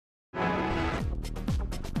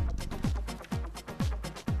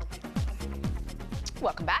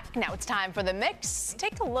Welcome back. Now it's time for The Mix.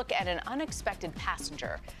 Take a look at an unexpected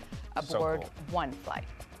passenger aboard one flight.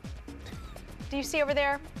 Do you see over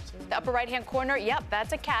there? The upper right-hand corner? Yep,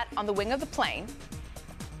 that's a cat on the wing of the plane.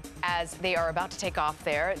 As they are about to take off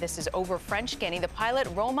there, this is over French Guiana. The pilot,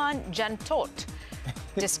 Roman Gentot,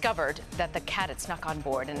 discovered that the cat had snuck on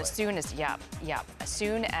board. And as soon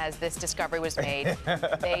as this discovery was made,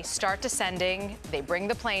 they start descending, they bring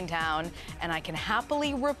the plane down, and I can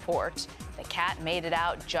happily report the cat made it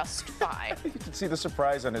out just fine. You can see the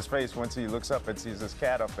surprise on his face once he looks up and sees this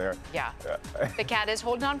cat up there. Yeah. The cat is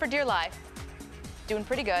holding on for dear life, doing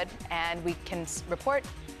pretty good, and we can report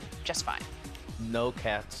just fine. No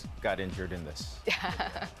cats got injured in this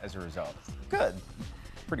as a result. Good.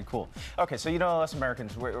 Pretty cool. Okay, so you know, us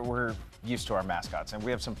Americans, we're used to our mascots, and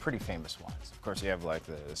we have some pretty famous ones. Of course, you have like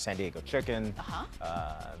the San Diego Chicken.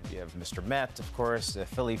 You have Mr. Met, of course, the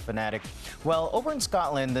Philly Fanatic. Well, over in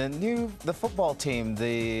Scotland, the football team,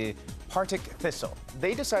 the Partick Thistle,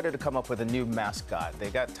 they decided to come up with a new mascot. They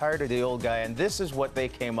got tired of the old guy, and this is what they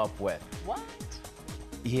came up with. What?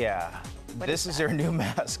 Yeah, this is their new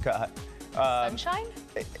mascot. Sunshine?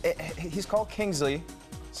 He's called Kingsley.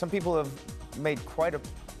 Some people have made quite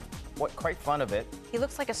fun of it. He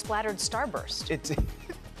looks like a splattered starburst. It's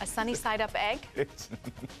a sunny side up egg.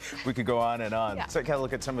 We could go on and on. Yeah. So kind of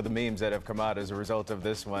look at some of the memes that have come out as a result of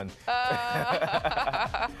this one.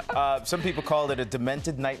 Some people called it a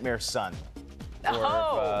demented nightmare son.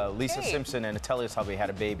 Or if Lisa Simpson and a Teletubby had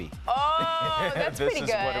a baby. Oh, that's pretty good.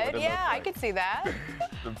 Yeah, I could see that.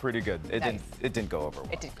 Pretty good. It didn't go over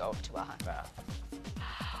well. It didn't go over too well, huh?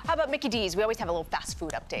 How about Mickey D's? We always have a little fast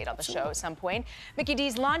food update on the show at some point. Mickey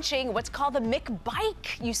D's launching what's called the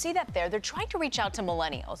McBike. You see that there. They're trying to reach out to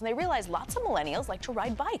millennials, and they realize lots of millennials like to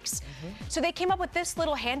ride bikes. So they came up with this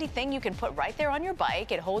little handy thing you can put right there on your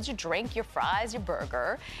bike. It holds your drink, your fries, your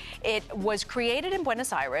burger. It was created in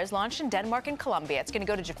Buenos Aires, launched in Denmark and Colombia. It's going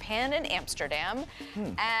to go to Japan and Amsterdam,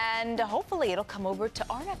 and hopefully it'll come over to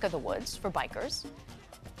our neck of the woods for bikers.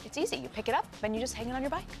 It's easy. You pick it up, and you just hang it on your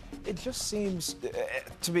bike. It just seems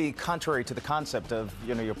to be contrary to the concept of,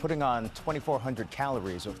 you know, you're putting on 2,400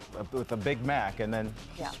 calories with a Big Mac, and then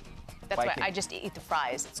that's why I just eat the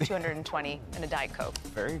fries. It's 220 and a Diet Coke.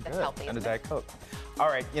 Very good. That's healthy, and a Diet Coke. All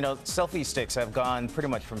right, you know, selfie sticks have gone pretty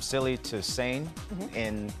much from silly to sane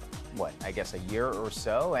in, what, I guess a year or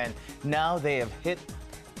so, and now they have hit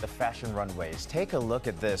the fashion runways. Take a look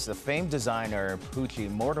at this. The famed designer Pucci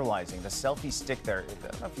immortalizing the selfie stick there. I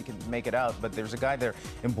don't know if you can make it out, but there's a guy there,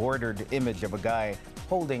 embroidered image of a guy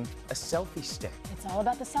holding a selfie stick. It's all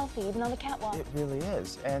about the selfie, even on the catwalk. It really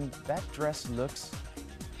is. And that dress looks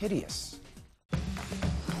hideous.